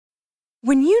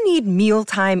When you need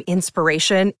mealtime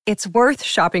inspiration, it's worth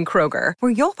shopping Kroger,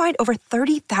 where you'll find over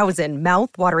 30,000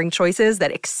 mouth-watering choices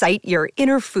that excite your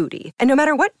inner foodie. And no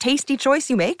matter what tasty choice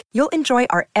you make, you'll enjoy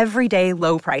our everyday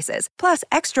low prices, plus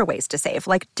extra ways to save,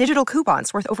 like digital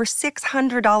coupons worth over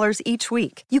 $600 each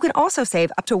week. You can also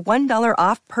save up to $1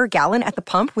 off per gallon at the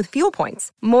pump with fuel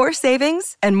points. More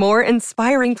savings and more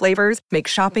inspiring flavors make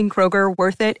shopping Kroger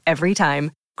worth it every time.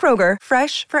 Kroger,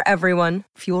 fresh for everyone.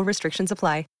 Fuel restrictions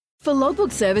apply. For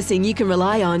logbook servicing you can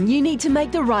rely on, you need to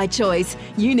make the right choice.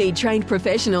 You need trained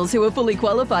professionals who are fully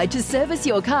qualified to service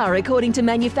your car according to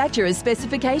manufacturer's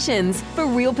specifications. For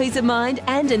real peace of mind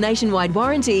and a nationwide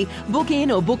warranty, book in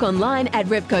or book online at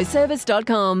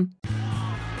repcoservice.com.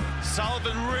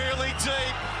 Sullivan really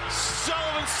deep.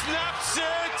 Sullivan snaps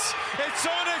it. It's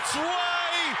on its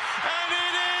way. And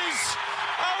it is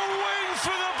a win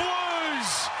for the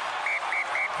Blues.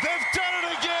 They've done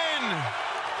it again.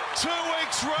 2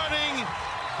 weeks running,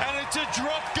 and it's a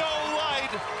drop goal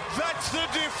late. That's the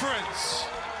difference.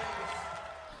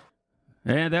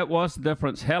 Yeah, that was the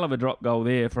difference. Hell of a drop goal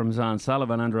there from Zane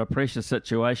Sullivan under a pressure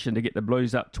situation to get the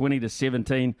Blues up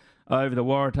 20-17 over the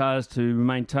Waratahs to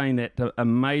maintain that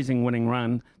amazing winning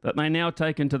run that they now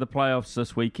take into the playoffs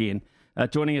this weekend.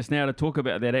 Joining us now to talk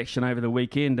about that action over the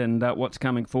weekend and what's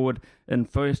coming forward in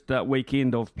first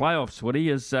weekend of playoffs, Woody,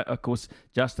 is, of course,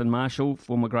 Justin Marshall,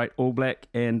 former great All Black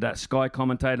and Sky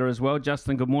commentator as well.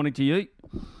 Justin, good morning to you.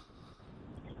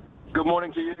 Good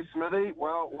morning to you, Smithy.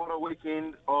 Well, what a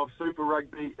weekend of Super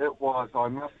Rugby it was, I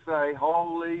must say.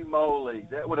 Holy moly.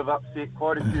 That would have upset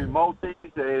quite a few multis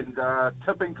and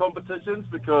tipping competitions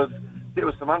because there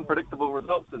were some unpredictable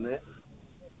results in there.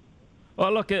 Oh,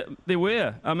 look, there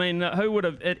were. I mean, who would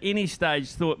have at any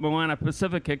stage thought Moana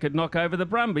Pacifica could knock over the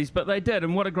Brumbies? But they did,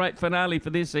 and what a great finale for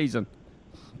their season.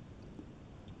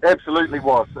 Absolutely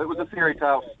was. It was a fairy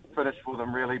tale finish for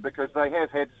them, really, because they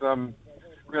have had some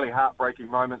really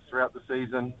heartbreaking moments throughout the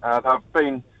season. They've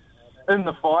been in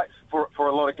the fight for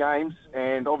a lot of games,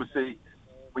 and obviously,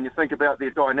 when you think about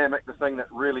their dynamic, the thing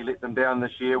that really let them down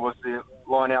this year was their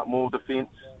line-out maul defence,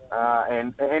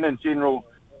 and in general,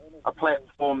 a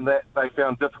platform that they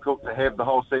found difficult to have the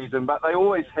whole season, but they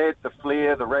always had the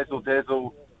flair, the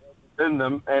razzle-dazzle in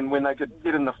them, and when they could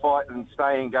get in the fight and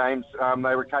stay in games,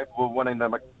 they were capable of winning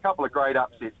them. A couple of great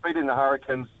upsets, beating the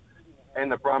Hurricanes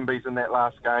and the Brumbies in that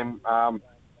last game,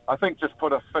 I think just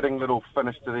put a fitting little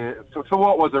finish to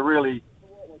what was a really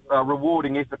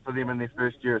rewarding effort for them in their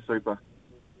first year of Super.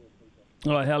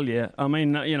 Oh, hell yeah. I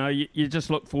mean, you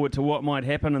just look forward to what might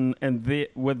happen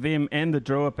with them and the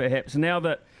Drua perhaps. Now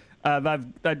that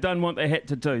they've done what they had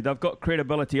to do. They've got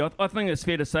credibility. I think it's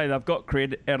fair to say they've got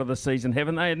cred out of the season,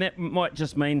 haven't they? And that might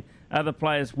just mean other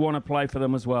players want to play for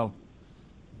them as well.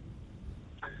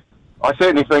 I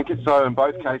certainly think it's so in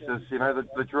both cases.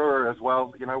 The Drua as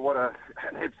well. What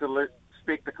an absolute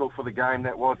spectacle for the game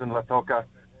that was in Lautoka.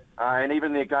 And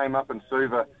even their game up in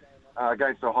Suva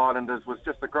against the Highlanders was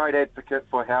just a great advocate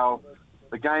for how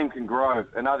the game can grow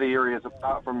in other areas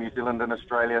apart from New Zealand and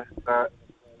Australia.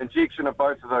 Injection of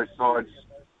both of those sides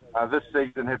this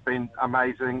season have been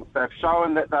amazing. They've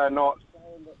shown that they're not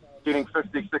getting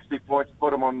 50, 60 points, put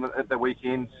them on at the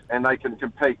weekends, and they can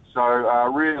compete. So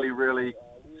really, really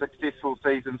successful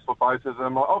seasons for both of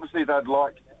them. Obviously, they'd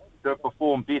like to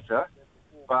perform better,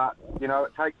 but,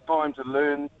 it takes time to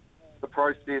learn the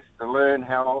process, to learn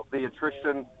how the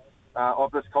attrition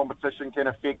of this competition can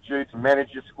affect you, to manage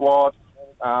your squad.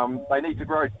 They need to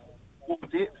grow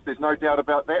depth, there's no doubt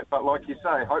about that, but like you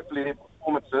say, hopefully their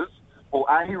performances will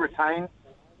retain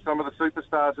some of the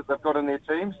superstars that they've got in their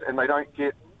teams, and they don't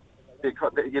get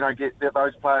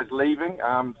those players leaving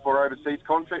for overseas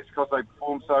contracts because they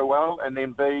perform so well, and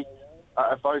then B,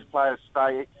 if those players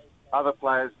stay, other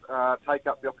players take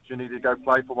up the opportunity to go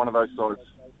play for one of those sides.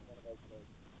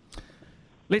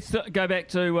 Let's go back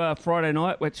to Friday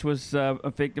night, which was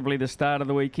effectively the start of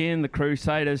the weekend. The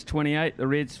Crusaders 28, the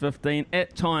Reds 15.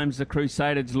 At times, the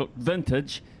Crusaders looked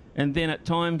vintage, and then at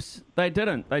times they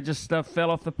didn't. They just fell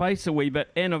off the pace a wee bit.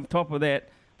 And on top of that,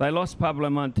 they lost Pablo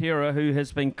Montero, who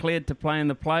has been cleared to play in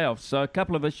the playoffs. So a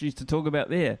couple of issues to talk about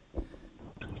there.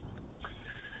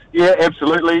 Yeah,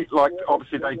 absolutely.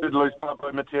 Obviously, they did lose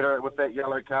Pablo Montero with that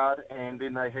yellow card, and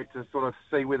then they had to sort of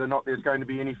see whether or not there's going to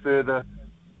be any further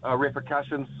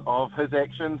repercussions of his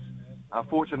actions.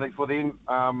 Fortunately for them,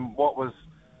 what was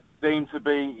deemed to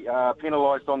be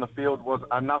penalised on the field was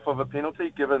enough of a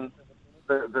penalty given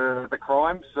the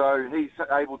crime. So he's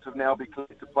able to now be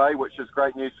cleared to play, which is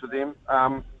great news for them.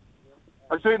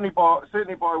 Certainly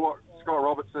by what Scott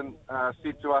Robertson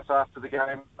said to us after the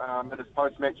game in his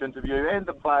post-match interview, and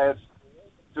the players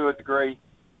to a degree,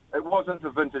 it wasn't a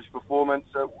vintage performance.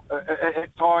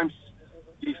 At times,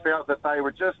 you felt that they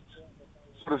were just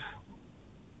sort of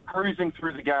cruising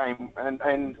through the game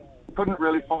and couldn't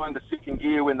really find the second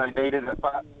gear when they needed it.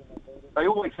 But they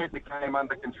always had the game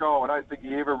under control. I don't think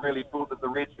you ever really thought that the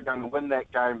Reds were going to win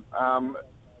that game.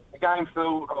 A game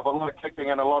filled of a lot of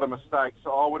kicking and a lot of mistakes.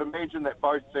 So I would imagine that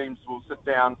both teams will sit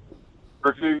down,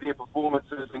 review their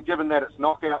performances, and given that it's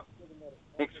knockout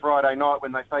next Friday night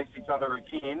when they face each other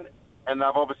again, and they've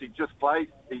obviously just played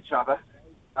each other,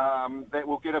 that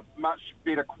we'll get a much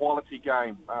better quality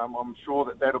game. I'm sure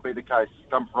that that'll be the case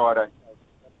come Friday.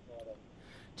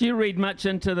 Do you read much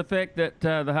into the fact that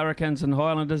the Hurricanes and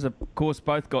Highlanders, of course,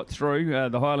 both got through,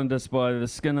 the Highlanders by the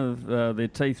skin of their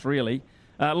teeth, really,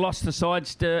 lost the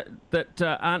sides that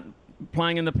aren't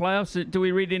playing in the playoffs? Do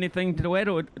we read anything to add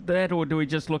or that, or do we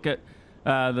just look at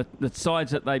the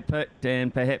sides that they picked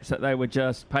and perhaps that they were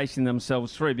just pacing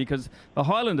themselves through? Because the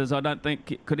Highlanders, I don't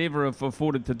think, could ever have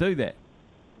afforded to do that.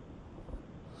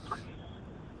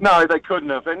 No, they couldn't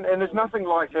have. And there's nothing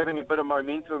like having a bit of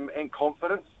momentum and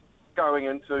confidence going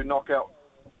into knockout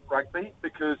rugby,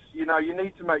 because, you know, you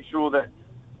need to make sure that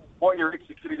what you're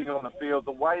executing on the field,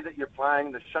 the way that you're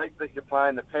playing, the shape that you're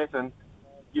playing, the pattern,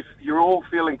 you're all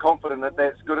feeling confident that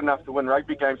that's good enough to win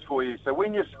rugby games for you. So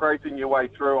when you're scraping your way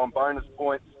through on bonus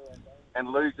points and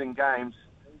losing games,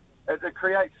 it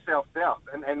creates self-doubt,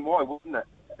 and why wouldn't it?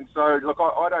 And so, look,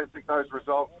 I don't think those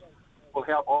results will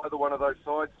help either one of those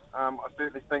sides. I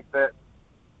certainly think that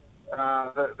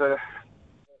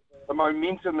the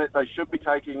momentum that they should be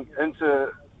taking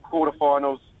into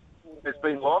quarterfinals has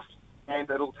been lost, and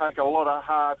it'll take a lot of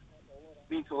hard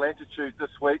mental attitude this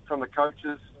week from the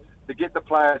coaches to get the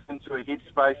players into a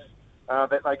headspace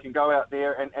that they can go out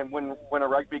there and win a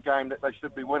rugby game that they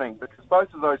should be winning, because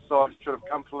both of those sides should have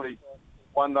comfortably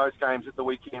won those games at the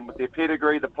weekend. With their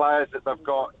pedigree, the players that they've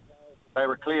got, they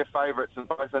were clear favourites in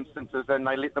both instances, and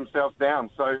they let themselves down.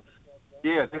 So,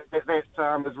 yeah,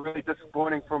 that is really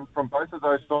disappointing from both of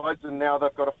those sides, and now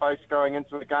they've got a face going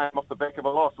into a game off the back of a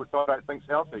loss, which I don't think's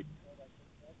healthy.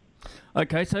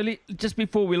 Okay, so just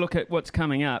before we look at what's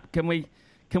coming up, can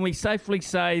we safely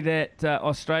say that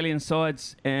Australian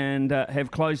sides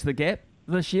have closed the gap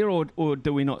this year, or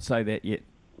do we not say that yet?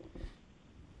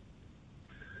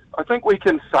 I think we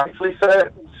can safely say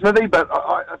it, Smithy, but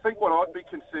I think what I'd be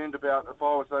concerned about if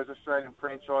I was those Australian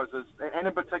franchises, and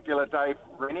in particular Dave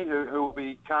Rennie, who will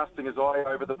be casting his eye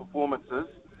over the performances,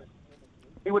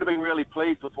 he would have been really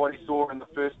pleased with what he saw in the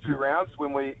first two rounds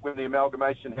when the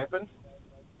amalgamation happened.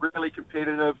 Really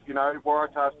competitive, you know,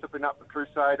 Waratahs tipping up the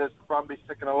Crusaders, Brumbies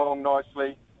sticking along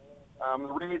nicely. The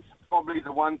Reds, probably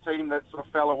the one team that sort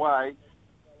of fell away,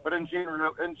 but in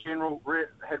general,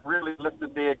 had really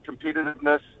lifted their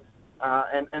competitiveness,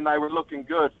 and they were looking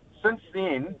good. Since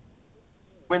then,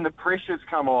 when the pressures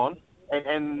come on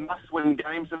and must-win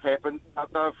games have happened,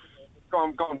 they've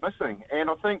gone missing.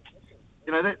 And I think,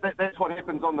 you know, that's what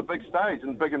happens on the big stage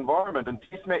and big environment and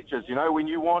test matches. You know, when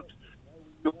you want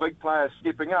your big players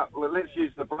stepping up. Well, let's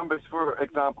use the Brumbies for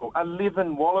example.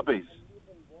 11 Wallabies.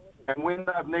 And when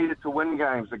they've needed to win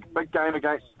games, a big game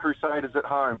against Crusaders at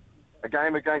home, a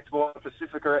game against Moana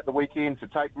Pacifica at the weekend to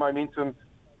take momentum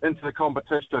into the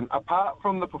competition, apart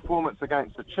from the performance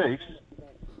against the Chiefs,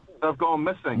 they've gone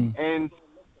missing. And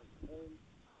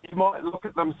you might look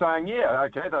at them saying, yeah,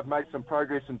 okay, they've made some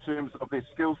progress in terms of their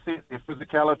skill set, their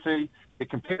physicality, their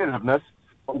competitiveness,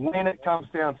 but when it comes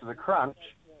down to the crunch,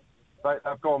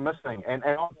 they've gone missing. And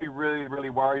I'd be really, really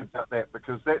worried about that,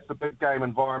 because that's a big game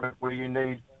environment where you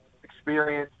need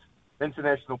experienced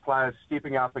international players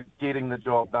stepping up and getting the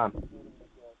job done.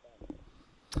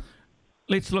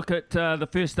 Let's look at the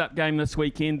first up game this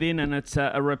weekend then, and it's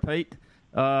a repeat.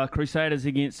 Crusaders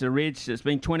against the Reds. It's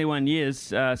been 21 years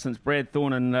since Brad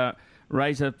Thorne and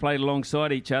Razor played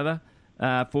alongside each other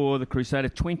for the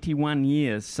Crusaders. 21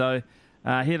 years. So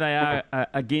here they are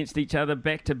against each other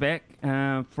back-to-back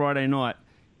Friday night.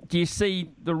 Do you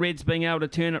see the Reds being able to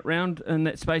turn it round in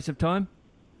that space of time?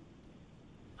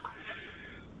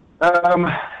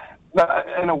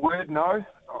 In a word, no.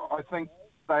 I think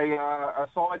they are a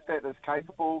side that is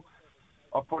capable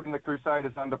of putting the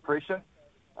Crusaders under pressure.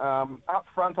 Up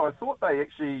front, I thought they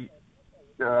actually,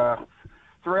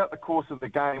 throughout the course of the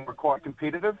game, were quite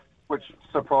competitive, which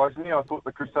surprised me. I thought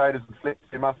the Crusaders would flex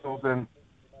their muscles and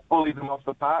bully them off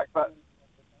the park, but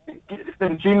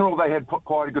in general, they had put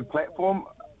quite a good platform.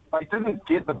 They didn't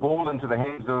get the ball into the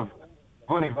hands of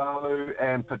Vunivalu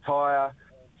and Pataya,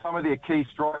 some of their key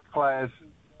strike players,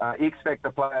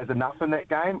 X-Factor players, enough in that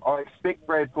game. I expect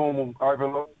Brad Thorne will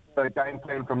overlook the game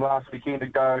plan from last weekend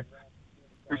and go,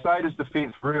 Crusaders'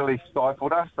 defence really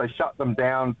stifled us. They shut them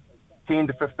down 10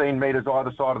 to 15 metres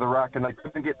either side of the ruck, and they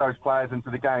couldn't get those players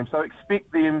into the game. So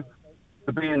expect them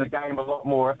to be in the game a lot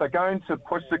more. If they're going to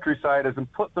push the Crusaders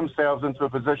and put themselves into a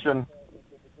position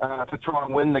to try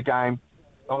and win the game,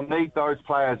 they'll need those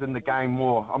players in the game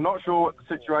more. I'm not sure what the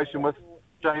situation with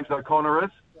James O'Connor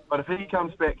is, but if he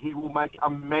comes back, he will make a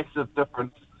massive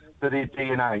difference to their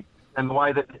DNA and the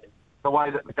way that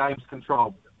the game's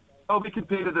controlled. They'll be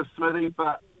competitive, Smithy,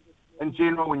 but in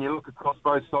general, when you look across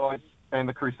both sides and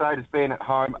the Crusaders being at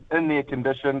home in their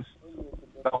conditions,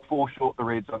 they'll fall short the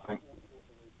Reds, I think.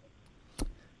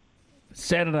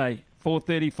 Saturday,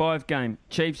 4:35 game.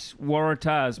 Chiefs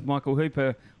Waratahs. Michael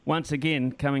Hooper once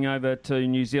again coming over to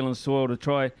New Zealand soil to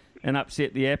try and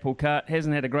upset the apple cart.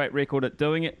 Hasn't had a great record at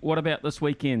doing it. What about this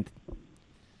weekend?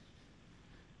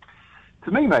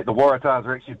 To me, mate, the Waratahs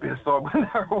are actually a better side when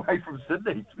they're away from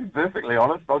Sydney, to be perfectly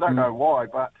honest. I don't know why,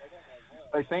 but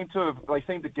they seem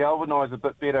to galvanise a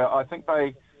bit better. I think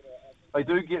they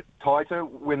do get tighter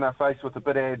when they're faced with a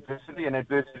bit of adversity, and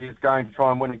adversity is going to try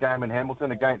and win a game in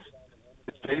Hamilton against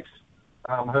the Chiefs,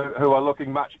 who are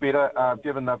looking much better,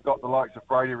 given they've got the likes of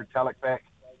Brodie Retallick back.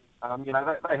 They had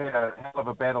a hell of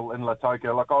a battle in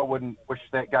Lautoka. Like, I wouldn't wish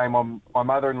that game on my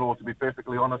mother-in-law, to be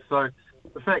perfectly honest. So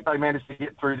the fact they managed to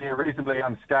get through there reasonably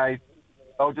unscathed,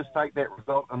 they'll just take that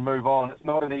result and move on. It's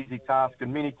not an easy task,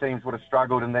 and many teams would have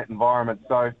struggled in that environment.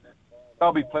 So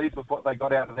they'll be pleased with what they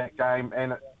got out of that game,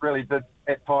 and it really did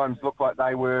at times look like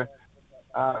they were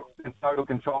in total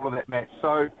control of that match.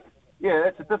 So, yeah,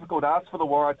 it's a difficult ask for the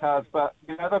Waratahs, but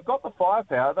they've got the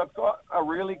firepower. They've got a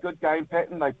really good game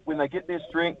pattern. When they get their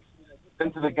strength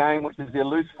into the game, which is their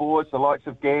loose forwards, the likes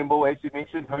of Gamble, as you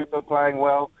mentioned, Hooper playing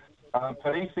well.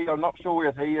 Parisi, I'm not sure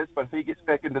where he is, but if he gets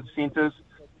back into the centres,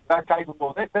 they're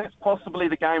capable. That's possibly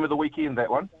the game of the weekend,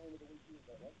 that one.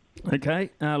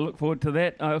 Okay, look forward to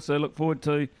that. I also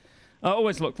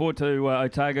always look forward to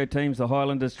Otago teams, the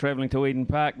Highlanders, travelling to Eden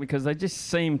Park, because they just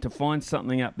seem to find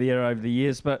something up there over the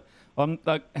years. But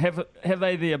have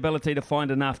they the ability to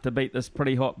find enough to beat this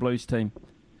pretty hot Blues team?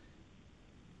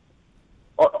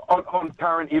 On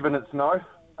current evidence, no.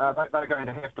 They're going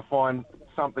to have to find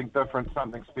something different,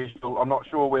 something special. I'm not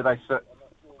sure where they sit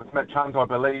with Mitch Hunt. I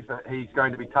believe that he's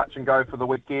going to be touch and go for the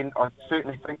weekend. I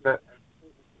certainly think that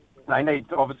they need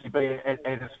to obviously be at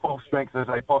as full strength as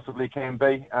they possibly can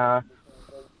be. I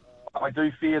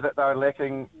do fear that they're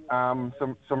lacking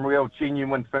some real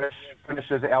genuine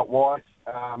finishers out wide.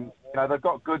 They've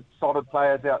got good, solid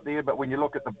players out there, but when you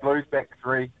look at the Blues back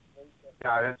three,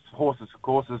 it's horses for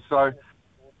courses. So,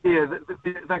 yeah,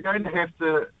 they're going to have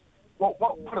to...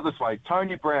 put it this way,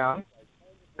 Tony Brown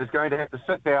is going to have to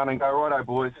sit down and go, righto,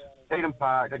 boys, Eden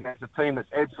Park against a team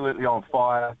that's absolutely on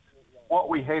fire. What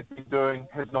we have been doing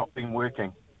has not been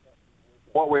working.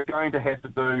 What we're going to have to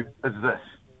do is this.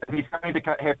 He's going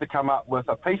to have to come up with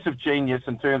a piece of genius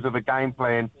in terms of a game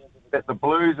plan that the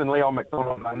Blues and Leon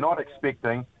McDonald are not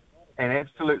expecting, and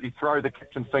absolutely throw the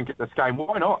kitchen sink at this game.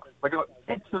 Why not? They've got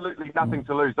absolutely nothing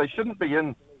to lose. They shouldn't be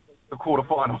in the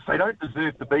quarterfinals. They don't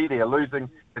deserve to be there, losing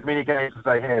as many games as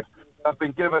they have. They've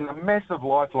been given a massive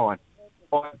lifeline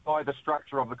by the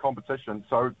structure of the competition.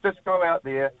 So just go out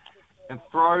there and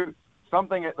throw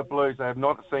something at the Blues they have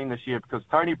not seen this year, because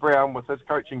Tony Brown, with his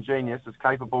coaching genius, is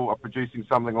capable of producing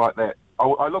something like that.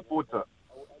 I look forward to it.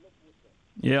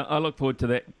 Yeah, I look forward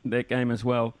to that game as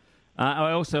well.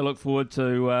 I also look forward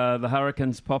to the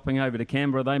Hurricanes popping over to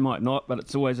Canberra. They might not, but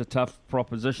it's always a tough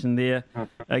proposition there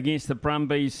against the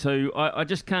Brumbies, who I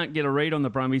just can't get a read on the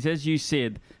Brumbies. As you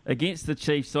said, against the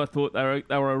Chiefs, I thought they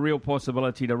were a real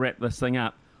possibility to wrap this thing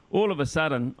up. All of a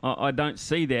sudden, I don't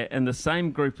see that. And the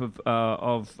same group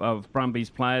of Brumbies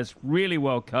players, really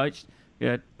well coached.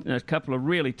 Yeah, a couple of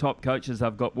really top coaches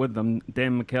I've got with them.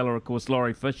 Dan McKellar, of course,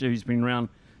 Laurie Fisher, who's been around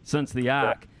since the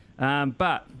Ark.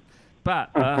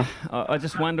 But I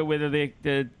just wonder whether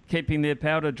they're keeping their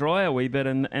powder dry a wee bit,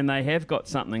 and they have got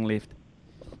something left.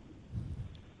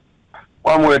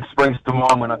 One word springs to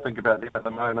mind when I think about them at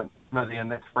the moment, Smithy,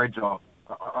 and that's fragile.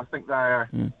 I think they're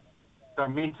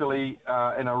mentally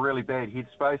in a really bad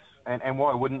headspace, and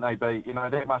why wouldn't they be?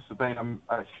 That must have been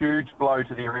a huge blow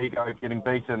to their ego, getting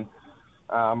beaten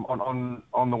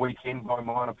on the weekend by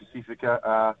Moana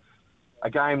Pacifica. A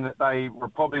game that they were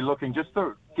probably looking just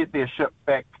to get their ship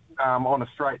back on a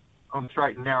straight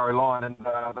and narrow line, and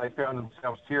they found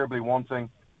themselves terribly wanting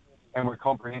and were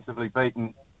comprehensively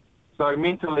beaten. So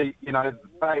mentally, they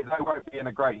won't be in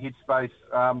a great headspace.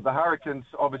 The Hurricanes,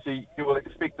 obviously, you will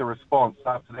expect a response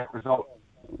after that result.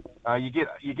 You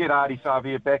get Ardie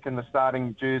Savea back in the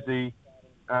starting jersey,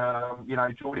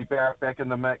 Geordie Barrett back in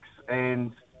the mix,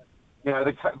 and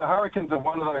the Hurricanes are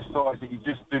one of those sides that you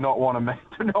just do not want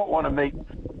to meet.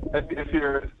 If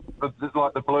you're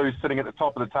like the Blues sitting at the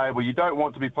top of the table. You don't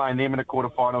want to be playing them in a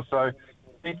quarterfinal. So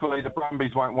equally, the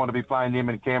Brumbies won't want to be playing them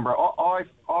in Canberra. I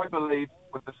believe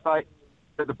with the state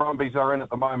that the Brumbies are in at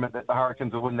the moment that the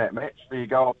Hurricanes will win that match. There you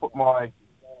go. I'll put my...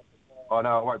 Oh,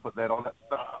 no, I won't put that on it.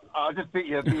 I'll just bet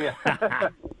you, yeah.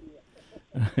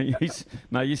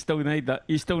 No, you still need that.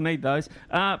 You still need those.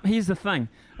 Here's the thing.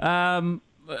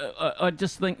 I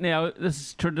just think now this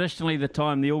is traditionally the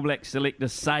time the All Black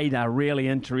selectors say they're really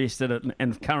interested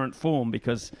in current form,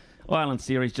 because Island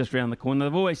Series just round the corner.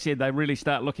 They've always said they really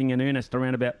start looking in earnest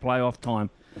around about playoff time.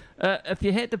 If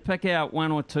you had to pick out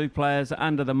one or two players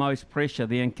under the most pressure,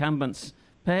 the incumbents,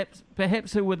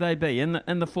 perhaps who would they be? In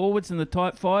the forwards, in the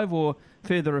type 5, or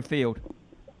further afield?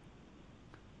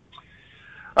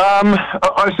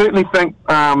 I certainly think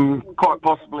quite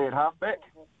possibly at halfback.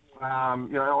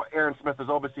 Aaron Smith is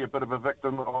obviously a bit of a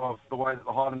victim of the way that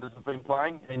the Highlanders have been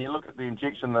playing, and you look at the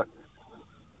injection that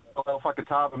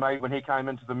Fakatava made when he came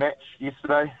into the match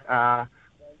yesterday.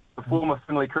 The former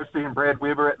Finley Christie and Brad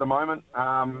Weber at the moment.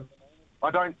 I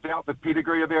don't doubt the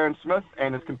pedigree of Aaron Smith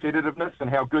and his competitiveness and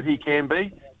how good he can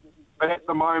be, but at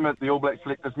the moment the All Black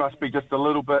selectors must be just a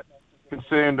little bit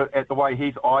concerned at the way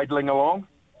he's idling along.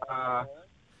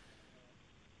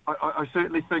 I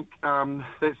certainly think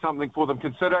that's something for them to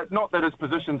consider. Not that his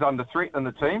position's under threat in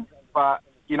the team, but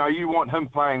you want him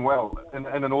playing well in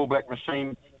an All Black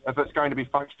machine. If it's going to be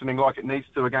functioning like it needs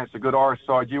to against a good Irish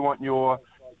side, you want your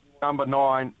number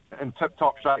 9 in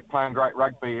tip-top shape playing great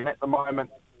rugby, and at the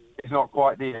moment he's not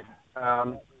quite there.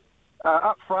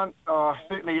 Up front,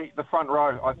 certainly the front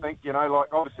row, I think,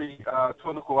 obviously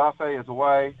Tunuku Afe is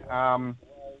away,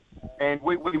 and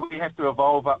we have to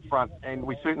evolve up front, and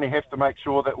we certainly have to make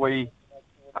sure that we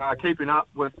are keeping up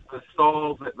with the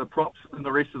styles that the props and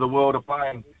the rest of the world are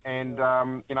playing. And,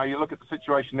 you look at the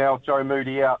situation now with Joe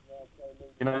Moody out,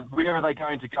 where are they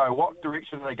going to go? What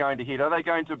direction are they going to head? Are they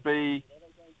going to be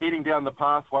heading down the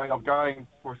pathway of going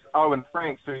for Owen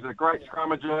Franks, who's a great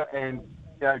scrummager and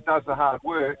does the hard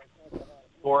work,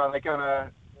 or are they going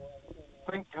to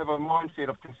have a mindset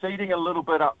of conceding a little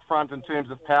bit up front in terms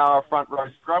of power, front row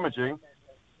scrummaging,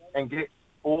 and get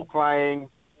all playing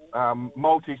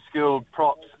multi-skilled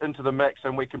props into the mix,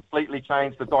 and we completely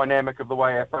change the dynamic of the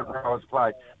way our front rowers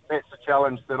play? That's a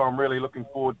challenge that I'm really looking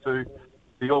forward to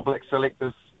the All Black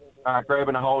selectors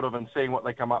grabbing a hold of and seeing what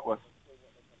they come up with.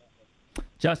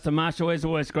 Justin Marshall, as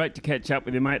always, great to catch up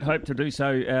with you, mate. Hope to do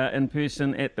so in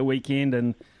person at the weekend,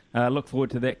 and look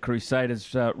forward to that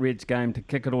Crusaders Reds game to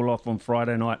kick it all off on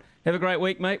Friday night. Have a great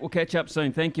week, mate. We'll catch up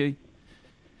soon. Thank you.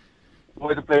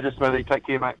 Always a pleasure, Smithy. Take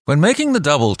care, mate. When making the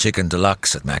double chicken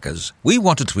deluxe at Macca's, we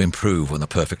wanted to improve on the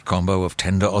perfect combo of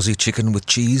tender Aussie chicken with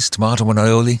cheese, tomato and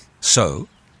aioli. So,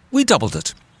 we doubled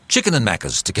it. Chicken and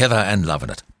Macca's, together and loving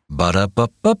it.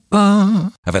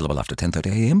 Ba-da-ba-ba-ba. Available after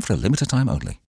 10:30 a.m. for a limited time only.